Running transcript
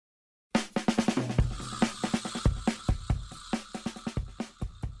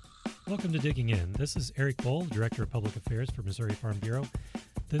Welcome to Digging In. This is Eric Bohl, Director of Public Affairs for Missouri Farm Bureau.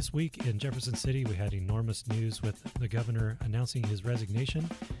 This week in Jefferson City, we had enormous news with the governor announcing his resignation,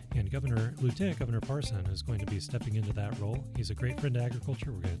 and Lieutenant Governor Parson is going to be stepping into that role. He's a great friend to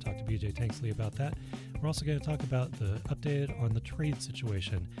agriculture. We're going to talk to BJ Tanksley about that. We're also going to talk about the update on the trade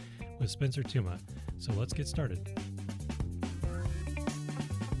situation with Spencer Tuma. So let's get started.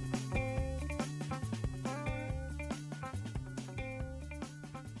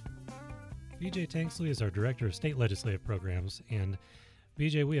 BJ Tanksley is our Director of State Legislative Programs, and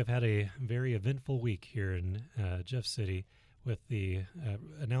BJ, we have had a very eventful week here in Jeff City with the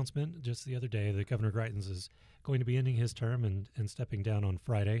announcement just the other day that Governor Greitens is going to be ending his term and stepping down on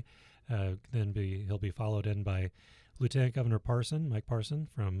Friday. He'll be followed in by Lieutenant Governor Mike Parson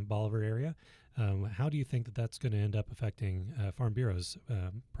from Bolivar area. How do you think that that's going to end up affecting Farm Bureau's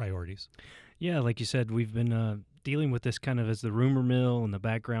priorities? Yeah, like you said, we've been dealing with this kind of as the rumor mill in the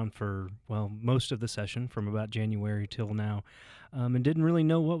background for, most of the session from about January till now, and didn't really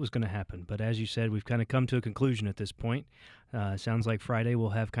know what was going to happen. But as you said, we've kind of come to a conclusion at this point. Sounds like Friday we'll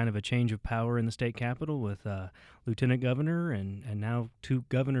have kind of a change of power in the state capitol with Lieutenant Governor and now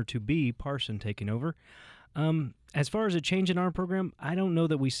Governor-to-be Parson taking over. As far as a change in our program, I don't know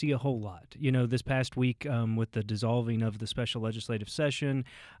that we see a whole lot. This past week with the dissolving of the special legislative session,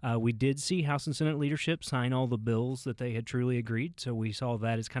 we did see House and Senate leadership sign all the bills that they had truly agreed. So we saw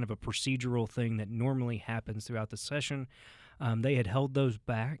that as kind of a procedural thing that normally happens throughout the session. They had held those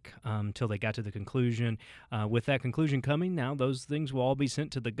back until they got to the conclusion. With that conclusion coming, now those things will all be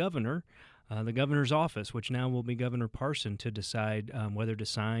sent to the governor. The governor's office, which now will be Governor Parson, to decide whether to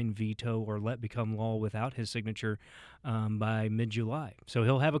sign, veto, or let become law without his signature by mid-July. So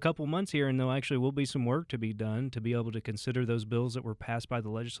he'll have a couple months here, and there actually will be some work to be done to be able to consider those bills that were passed by the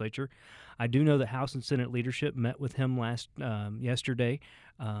legislature. I do know that House and Senate leadership met with him yesterday,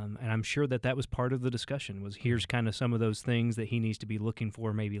 and I'm sure that was part of the discussion, was here's kind of some of those things that he needs to be looking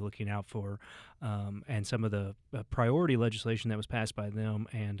for, maybe looking out for, and some of the priority legislation that was passed by them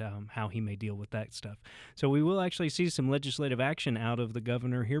and how he may deal with that stuff. So we will actually see some legislative action out of the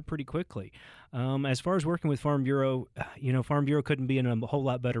governor here pretty quickly. As far as working with Farm Bureau, Farm Bureau couldn't be in a whole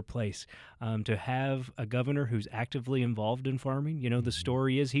lot better place to have a governor who's actively involved in farming. The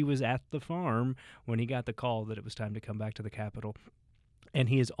story is he was at the farm when he got the call that it was time to come back to the Capitol. And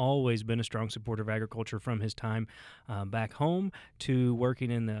he has always been a strong supporter of agriculture from his time back home to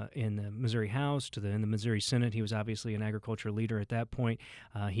working in the Missouri House in the Missouri Senate. He was obviously an agriculture leader at that point.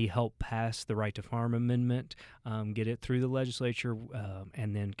 He helped pass the Right to Farm Amendment, get it through the legislature,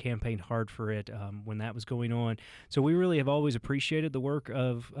 and then campaigned hard for it when that was going on. So we really have always appreciated the work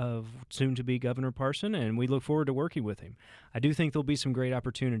of soon-to-be Governor Parson, and we look forward to working with him. I do think there'll be some great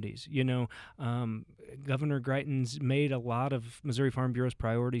opportunities. Governor Greitens made a lot of Missouri Farm Bureau's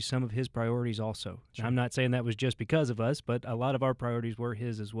priorities some of his priorities also. Sure. I'm not saying that was just because of us, but a lot of our priorities were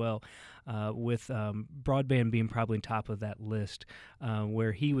his as well, with broadband being probably top of that list,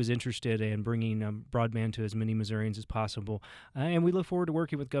 where he was interested in bringing broadband to as many Missourians as possible. And we look forward to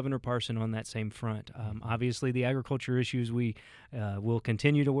working with Governor Parson on that same front. Obviously, the agriculture issues, we will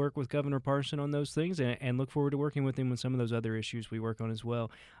continue to work with Governor Parson on those things and look forward to working with him on some of those other issues we work on as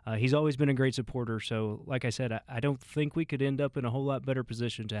well. He's always been a great supporter, so like I said, I don't think we could end up in a whole lot better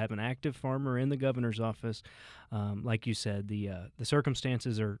position to have an active farmer in the governor's office. Like you said, the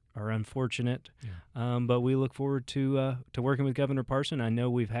circumstances are unfortunate, but we look forward to working with Governor Parson. I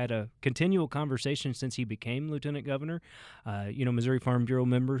know we've had a continual conversation since he became Lieutenant Governor. Missouri Farm Bureau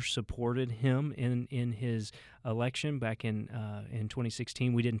members supported him in his election back in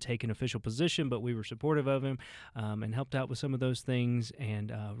 2016. We didn't take an official position, but we were supportive of him and helped out with some of those things,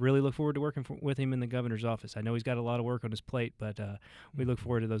 and really look forward to working with him in the governor's office. I know he's got a lot of work on his plate, but we look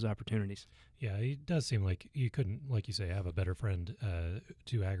forward to those opportunities. Yeah, it does seem like you couldn't, like you say, have a better friend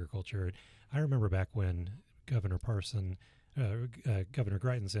to agriculture. I remember back when Governor Parson, Governor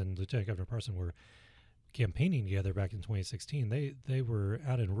Greitens and Lieutenant Governor Parson were campaigning together back in 2016. They were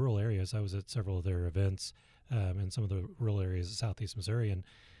out in rural areas. I was at several of their events in some of the rural areas of southeast Missouri, and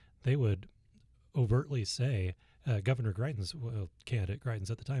they would overtly say, Governor Greitens, candidate Greitens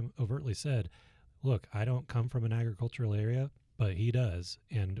at the time, overtly said, look, I don't come from an agricultural area, but he does,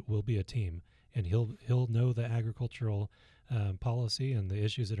 and we'll be a team. And he'll know the agricultural policy and the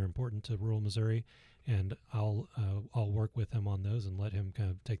issues that are important to rural Missouri, and I'll work with him on those and let him kind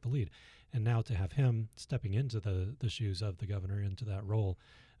of take the lead. And now to have him stepping into the shoes of the governor into that role,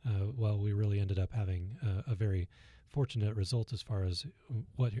 we really ended up having a very fortunate result as far as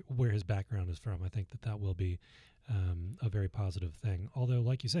where his background is from. I think that will be a very positive thing. Although,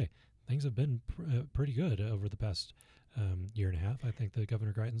 like you say, things have been pretty good over the past year and a half, I think that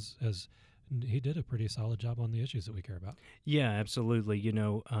Governor Greitens he did a pretty solid job on the issues that we care about. Yeah, absolutely.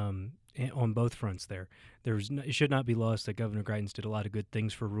 On both fronts it should not be lost that Governor Greitens did a lot of good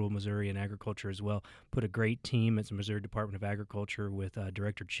things for rural Missouri and agriculture as well. Put a great team at the Missouri Department of Agriculture with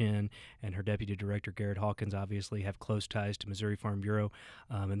Director Chin and her Deputy Director Garrett Hawkins obviously have close ties to Missouri Farm Bureau,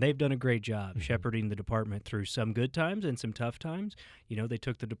 and they've done a great job shepherding the department through some good times and some tough times. They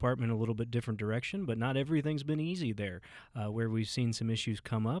took the department a little bit different direction, but not everything's been easy there, where we've seen some issues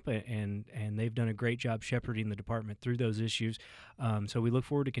come up, and they've done a great job shepherding the department through those issues. So we look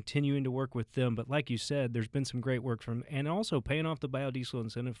forward to continuing to work with them. But like you said, there's been some great work and also paying off the biodiesel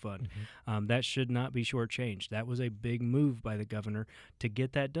incentive fund. That should not be shortchanged. That was a big move by the governor to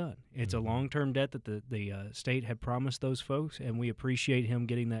get that done. It's a long-term debt that the state had promised those folks, and we appreciate him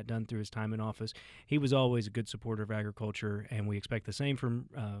getting that done through his time in office. He was always a good supporter of agriculture, and we expect the same from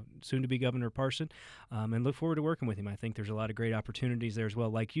soon-to-be Governor Parson, and look forward to working with him. I think there's a lot of great opportunities there as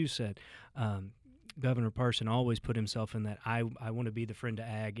well. Like you said, Governor Parson always put himself in that I want to be the friend to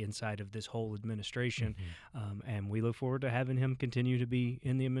ag inside of this whole administration, and we look forward to having him continue to be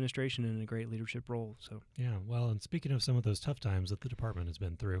in the administration in a great leadership role. So yeah, well, and speaking of some of those tough times that the department has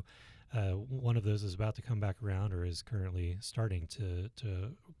been through, one of those is about to come back around or is currently starting to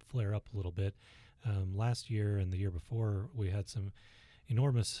flare up a little bit. Last year and the year before, we had some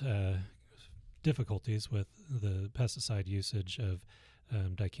enormous difficulties with the pesticide usage of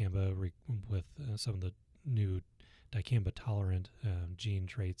dicamba with some of the new dicamba-tolerant gene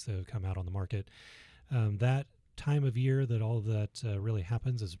traits that have come out on the market. That time of year that all of that really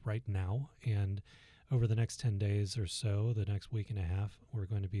happens is right now, and over the next 10 days or so, the next week and a half, we're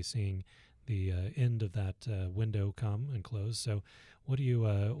going to be seeing the end of that window come and close. So what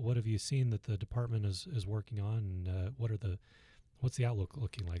have you seen that the department is working on, and what's the outlook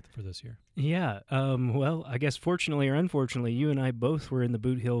looking like for this year? Yeah, well, I guess fortunately or unfortunately, you and I both were in the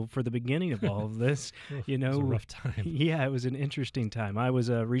boot hill for the beginning of all of this. It was a rough time. Yeah, it was an interesting time. I was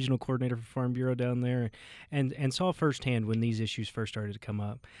a regional coordinator for Farm Bureau down there, and saw firsthand when these issues first started to come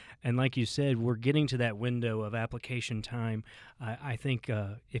up. And like you said, we're getting to that window of application time. I think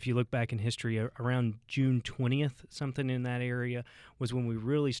if you look back in history, around June 20th, something in that area, was when we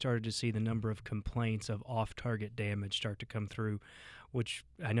really started to see the number of complaints of off-target damage start to come through, which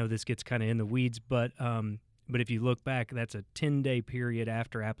I know this gets kind of in the weeds, but if you look back, that's a 10-day period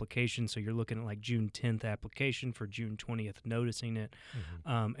after application, so you're looking at like June 10th application for June 20th noticing it.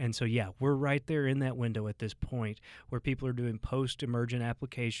 And so, yeah, we're right there in that window at this point where people are doing post-emergent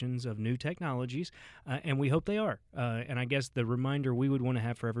applications of new technologies, and we hope they are. And I guess the reminder we would want to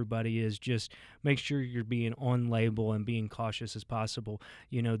have for everybody is just make sure you're being on label and being cautious as possible.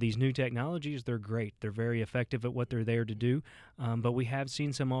 These new technologies, they're great. They're very effective at what they're there to do, but we have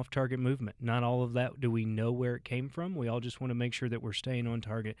seen some off-target movement. Not all of that do we know where it came from. We all just want to make sure that we're staying on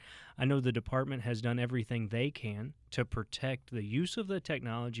target. I know the department has done everything they can to protect the use of the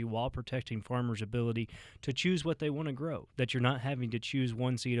technology while protecting farmers' ability to choose what they want to grow, that you're not having to choose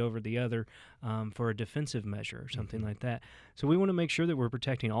one seed over the other for a defensive measure or something like that. So we want to make sure that we're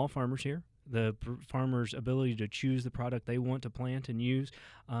protecting all farmers here, the farmers' ability to choose the product they want to plant and use.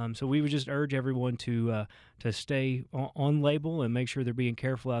 So we would just urge everyone to stay on label and make sure they're being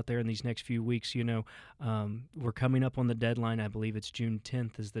careful out there in these next few weeks. We're coming up on the deadline. I believe it's June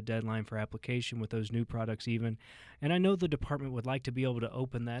 10th is the deadline for application with those new products even. And I know the department would like to be able to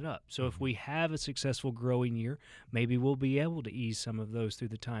open that up. So if we have a successful growing year, maybe we'll be able to ease some of those through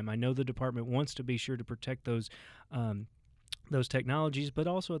the time. I know the department wants to be sure to protect those technologies, but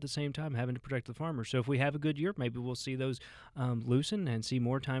also at the same time having to protect the farmers. So if we have a good year, maybe we'll see those loosen and see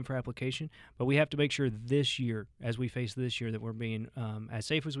more time for application. But we have to make sure this year, as we face this year, that we're being as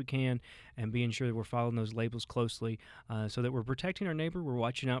safe as we can and being sure that we're following those labels closely so that we're protecting our neighbor, we're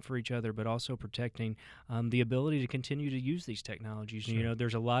watching out for each other, but also protecting the ability to continue to use these technologies. Sure.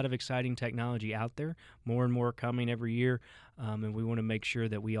 There's a lot of exciting technology out there, more and more coming every year. And we want to make sure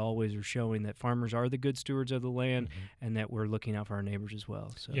that we always are showing that farmers are the good stewards of the land and that we're looking out for our neighbors as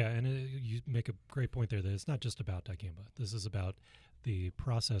well. So. Yeah, and you make a great point there that it's not just about dicamba. This is about the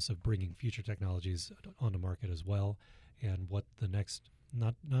process of bringing future technologies onto market as well, and what the next,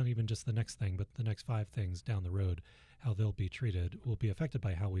 not even just the next thing, but the next 5 things down the road, how they'll be treated will be affected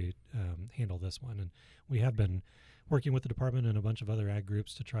by how we handle this one. And we have been working with the department and a bunch of other ag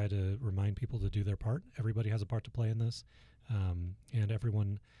groups to try to remind people to do their part. Everybody has a part to play in this. And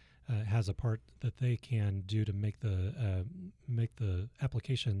everyone has a part that they can do to make the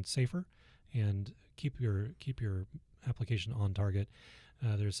application safer and keep your application on target.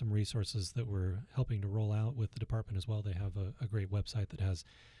 There's some resources that we're helping to roll out with the department as well. They have a great website that has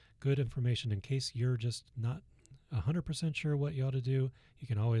good information in case you're just not 100% sure what you ought to do, you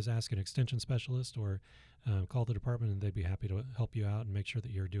can always ask an extension specialist or call the department, and they'd be happy to help you out and make sure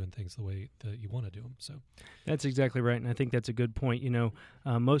that you're doing things the way that you want to do them. So that's exactly right, and I think that's a good point.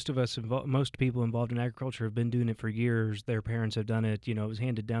 Most of us, most people involved in agriculture have been doing it for years. Their parents have done it. It was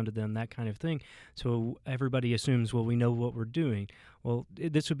handed down to them, that kind of thing. So everybody assumes, well, we know what we're doing. Well,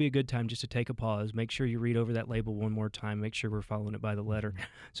 this would be a good time just to take a pause, make sure you read over that label one more time, make sure we're following it by the letter,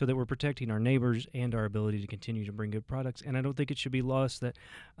 so that we're protecting our neighbors and our ability to continue to bring good products. And I don't think it should be lost that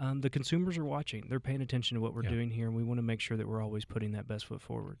the consumers are watching. They're paying attention to what we're doing here, and we want to make sure that we're always putting that best foot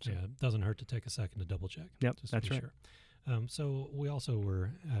forward. So. Yeah, it doesn't hurt to take a second to double check. Yep, that's right. Sure. So we also were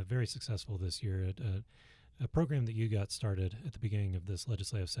very successful this year at a program that you got started at the beginning of this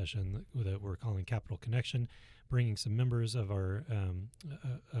legislative session that we're calling Capitol Connection, bringing some members of our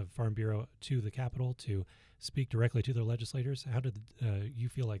of Farm Bureau to the Capitol to speak directly to their legislators. How did you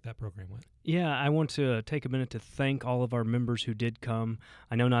feel like that program went? Yeah, I want to take a minute to thank all of our members who did come.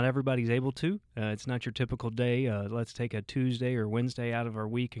 I know not everybody's able to. It's not your typical day. Let's take a Tuesday or Wednesday out of our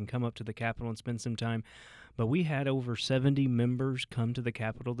week and come up to the Capitol and spend some time. But we had over 70 members come to the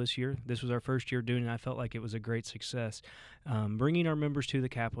Capitol this year. This was our first year doing it, and I felt like it was a great success. Bringing our members to the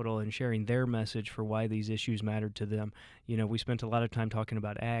Capitol and sharing their message for why these issues mattered to them. We spent a lot of time talking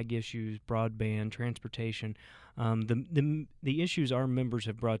about ag issues, broadband, transportation, the issues our members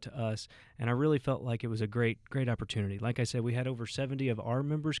have brought to us, and I really felt like it was a great opportunity. Like I said, we had over 70 of our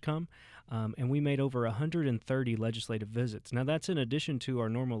members come, and we made over 130 legislative visits. Now, that's in addition to our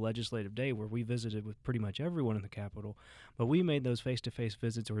normal legislative day where we visited with pretty much everyone in the Capitol, but we made those face-to-face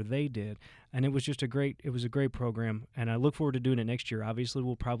visits, or they did, and it was just a great program, and I look forward to doing it next year. Obviously,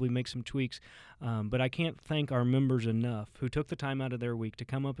 we'll probably make some tweaks, but I can't thank our members enough who took the time out of their week to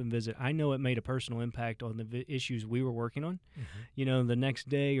come up and visit. I know it made a personal impact on the issues we were working on. Mm-hmm. The next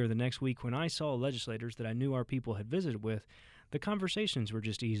day or the next week when I saw legislators that I knew our people had visited with, the conversations were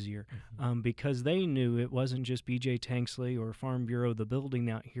just easier because they knew it wasn't just B.J. Tanksley or Farm Bureau, the building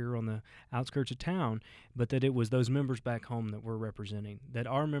out here on the outskirts of town, but that it was those members back home that we're representing, that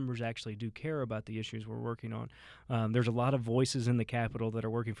our members actually do care about the issues we're working on. There's a lot of voices in the Capitol that are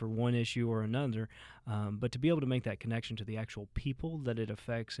working for one issue or another, but to be able to make that connection to the actual people that it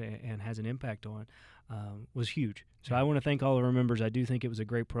affects and has an impact on was huge. So I want to thank all of our members. I do think it was a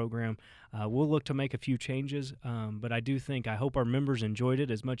great program. We'll look to make a few changes, but I hope our members enjoyed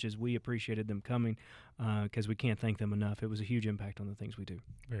it as much as we appreciated them coming, because we can't thank them enough. It was a huge impact on the things we do.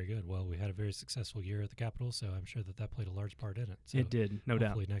 Very good. Well, we had a very successful year at the Capitol, so I'm sure that played a large part in it. So it did, no doubt.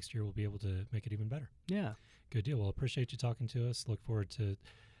 Hopefully next year we'll be able to make it even better. Yeah. Good deal. Well, appreciate you talking to us. Look forward to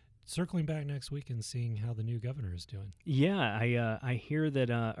circling back next week and seeing how the new governor is doing. Yeah, I hear that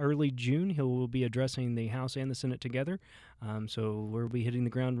early June he will be addressing the House and the Senate together. So we'll be hitting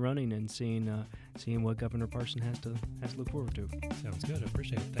the ground running and seeing what Governor Parson has to look forward to. Sounds good. I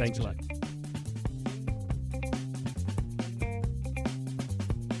appreciate it. Thanks a lot.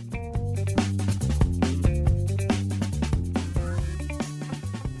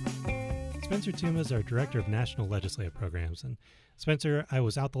 Spencer Tuma is our Director of National Legislative Programs. And Spencer, I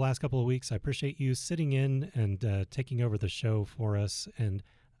was out the last couple of weeks. I appreciate you sitting in and taking over the show for us. And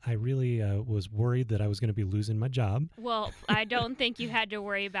I really was worried that I was going to be losing my job. Well, I don't think you had to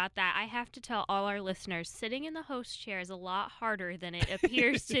worry about that. I have to tell all our listeners, sitting in the host chair is a lot harder than it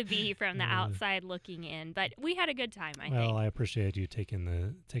appears to be from the outside looking in. But we had a good time, I think. Well, I appreciate you taking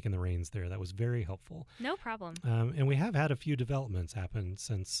the reins there. That was very helpful. No problem. And we have had a few developments happen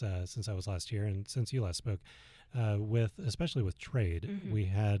since I was last here and since you last spoke, especially with trade.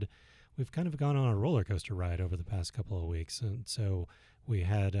 Mm-hmm. We've kind of gone on a roller coaster ride over the past couple of weeks, and so we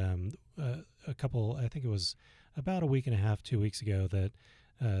had a couple. I think it was about a week and a half, 2 weeks ago, that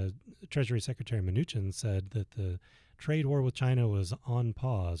Treasury Secretary Mnuchin said that the trade war with China was on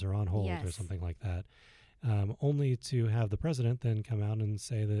pause or on hold or something like that. Only to have the president then come out and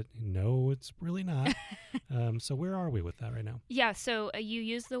say that, no, it's really not. So where are we with that right now? Yeah, so you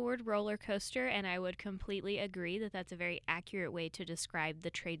use the word roller coaster, and I would completely agree that that's a very accurate way to describe the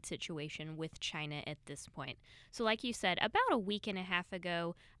trade situation with China at this point. So like you said, about a week and a half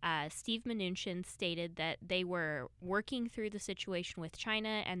ago, Steve Mnuchin stated that they were working through the situation with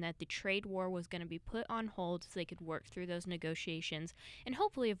China and that the trade war was going to be put on hold so they could work through those negotiations and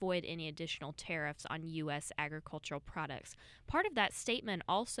hopefully avoid any additional tariffs on U.S. agricultural products. Part of that statement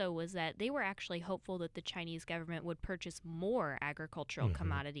also was that they were actually hopeful that the Chinese government would purchase more agricultural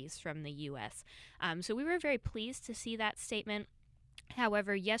commodities from the U.S. So we were very pleased to see that statement.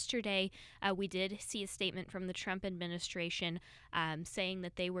 However, yesterday we did see a statement from the Trump administration saying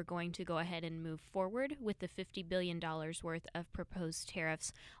that they were going to go ahead and move forward with the $50 billion worth of proposed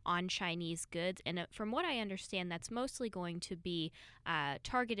tariffs on Chinese goods. And from what I understand, that's mostly going to be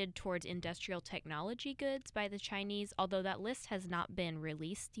targeted towards industrial technology goods by the Chinese, although that list has not been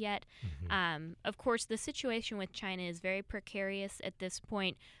released yet. Of course, the situation with China is very precarious at this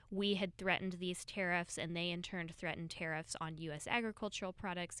point. We had threatened these tariffs, and they in turn threatened tariffs on U.S. agricultural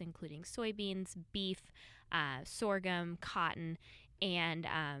products, including soybeans, beef, sorghum, cotton, and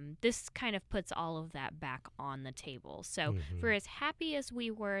this kind of puts all of that back on the table. So for as happy as we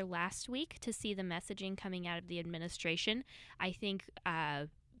were last week to see the messaging coming out of the administration, I think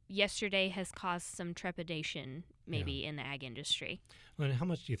yesterday has caused some trepidation maybe in the ag industry. Well, and how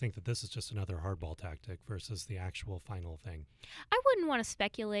much do you think that this is just another hardball tactic versus the actual final thing? I wouldn't want to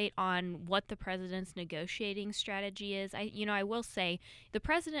speculate on what the president's negotiating strategy is. I will say the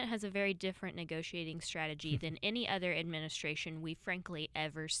president has a very different negotiating strategy than any other administration we've frankly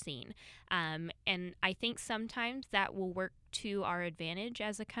ever seen. And I think sometimes that will work to our advantage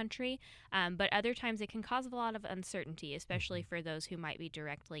as a country, but other times it can cause a lot of uncertainty, especially for those who might be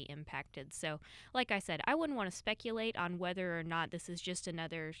directly impacted. So, like I said, I wouldn't want to speculate on whether or not this is just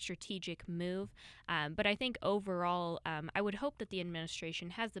another strategic move, but I think overall, I would hope that the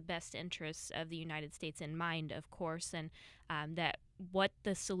administration has the best interests of the United States in mind, of course, and that what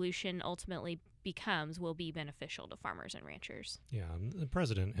the solution ultimately becomes will be beneficial to farmers and ranchers. Yeah, the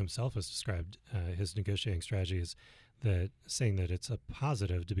president himself has described his negotiating strategies that saying that it's a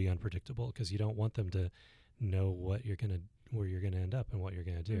positive to be unpredictable because you don't want them to know where you're going to end up and what you're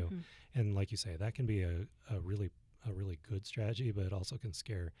going to do. And like you say, that can be a really good strategy, but it also can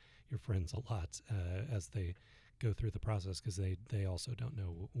scare your friends a lot as they go through the process because they also don't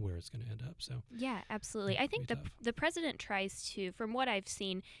know where it's going to end up. So yeah, absolutely. I think the president tries to, from what I've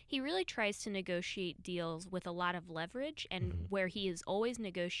seen, he really tries to negotiate deals with a lot of leverage and where he is always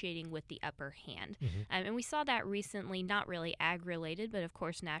negotiating with the upper hand. And we saw that recently, not really ag related, but of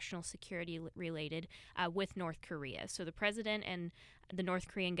course national security related with North Korea. So the president and the North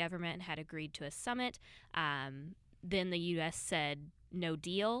Korean government had agreed to a summit. Then the U.S. said no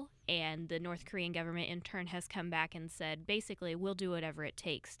deal, and the North Korean government in turn has come back and said, basically, we'll do whatever it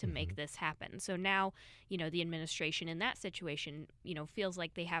takes to make this happen. So now, the administration in that situation, feels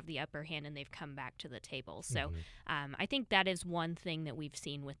like they have the upper hand and they've come back to the table. So I think that is one thing that we've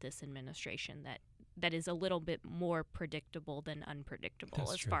seen with this administration that is a little bit more predictable than unpredictable.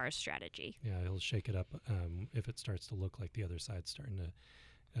 That's as true. Far as strategy. Yeah, he'll shake it up if it starts to look like the other side's starting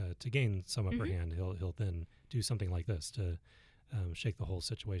to gain some upper hand. He'll then do something like this to shake the whole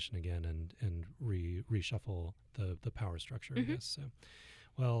situation again and reshuffle the power structure, I guess. So,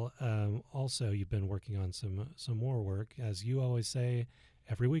 well, also you've been working on some more work, as you always say.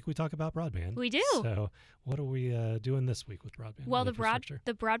 Every week we talk about broadband. We do. So what are we doing this week with broadband? Well, the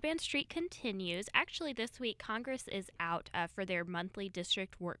broadband streak continues. Actually, this week Congress is out for their monthly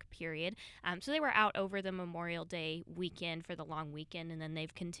district work period. So they were out over the Memorial Day weekend for the long weekend, and then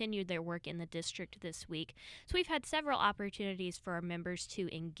they've continued their work in the district this week. So we've had several opportunities for our members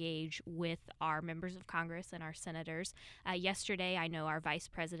to engage with our members of Congress and our senators. Yesterday, I know our Vice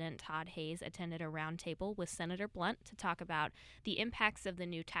President Todd Hayes attended a roundtable with Senator Blunt to talk about the impacts of the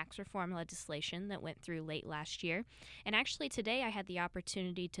new tax reform legislation that went through late last year. And actually today I had the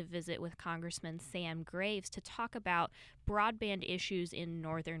opportunity to visit with Congressman Sam Graves to talk about broadband issues in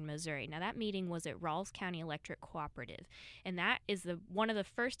northern Missouri. Now that meeting was at Rawls County Electric Cooperative, and that is one of the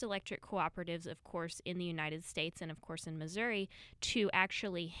first electric cooperatives, of course, in the United States and of course in Missouri to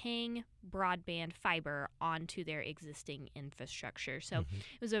actually hang broadband fiber onto their existing infrastructure. So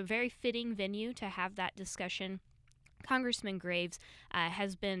it was a very fitting venue to have that discussion. Congressman Graves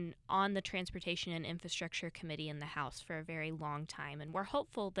has been on the Transportation and Infrastructure Committee in the House for a very long time, and we're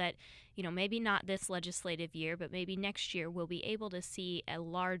hopeful that, maybe not this legislative year, but maybe next year we'll be able to see a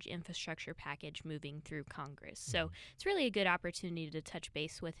large infrastructure package moving through Congress. So it's really a good opportunity to touch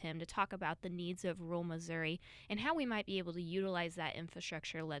base with him to talk about the needs of rural Missouri and how we might be able to utilize that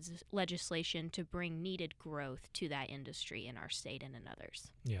infrastructure legislation to bring needed growth to that industry in our state and in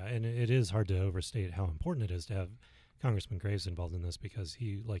others. Yeah, and it is hard to overstate how important it is to have Congressman Graves involved in this because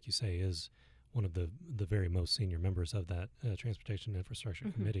he, like you say, is one of the very most senior members of that Transportation and Infrastructure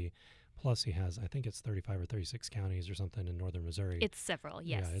Committee. Plus, he has, I think it's 35 or 36 counties or something in northern Missouri. It's several,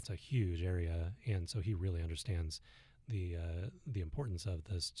 yes. Yeah, it's a huge area, and so he really understands the importance of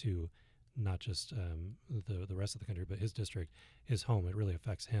this to not just the rest of the country, but his district, his home. It really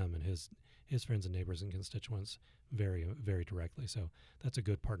affects him and his friends and neighbors and constituents very, very directly. So that's a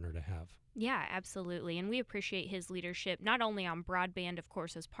good partner to have. Yeah, absolutely. And we appreciate his leadership, not only on broadband, of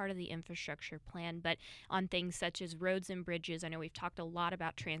course, as part of the infrastructure plan, but on things such as roads and bridges. I know we've talked a lot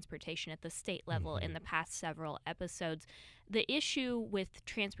about transportation at the state level in the past several episodes. The issue with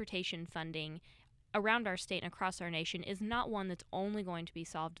transportation funding around our state and across our nation is not one that's only going to be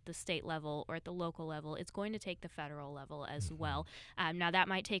solved at the state level or at the local level. It's going to take the federal level as well. Now, that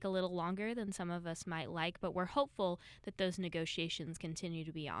might take a little longer than some of us might like, but we're hopeful that those negotiations continue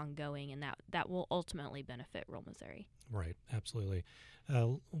to be ongoing and that will ultimately benefit rural Missouri. Right, absolutely.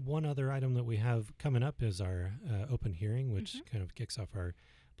 One other item that we have coming up is our open hearing, which kind of kicks off our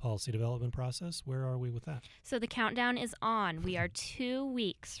policy development process. Where are we with that? So the countdown is on. We are 2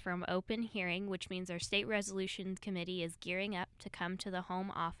 weeks from open hearing, which means our State Resolution Committee is gearing up to come to the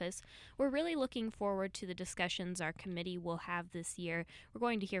home office. We're really looking forward to the discussions our committee will have this year. We're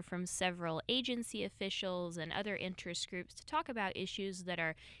going to hear from several agency officials and other interest groups to talk about issues that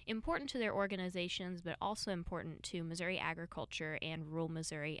are important to their organizations, but also important to Missouri agriculture and rural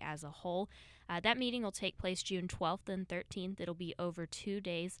Missouri as a whole. That meeting will take place June 12th and 13th. It'll be over 2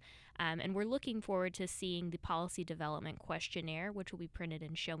 days. And we're looking forward to seeing the policy development questionnaire, which will be printed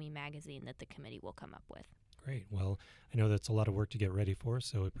in Show Me magazine that the committee will come up with. Great. Well, I know that's a lot of work to get ready for,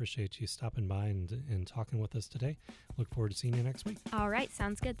 so I appreciate you stopping by and talking with us today. Look forward to seeing you next week. All right.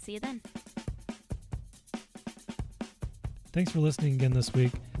 Sounds good. See you then. Thanks for listening again this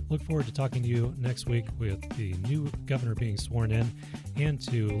week. Look forward to talking to you next week with the new governor being sworn in and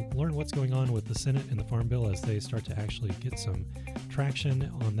to learn what's going on with the Senate and the Farm Bill as they start to actually get some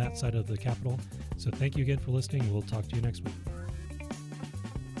traction on that side of the Capitol. So thank you again for listening. We'll talk to you next week.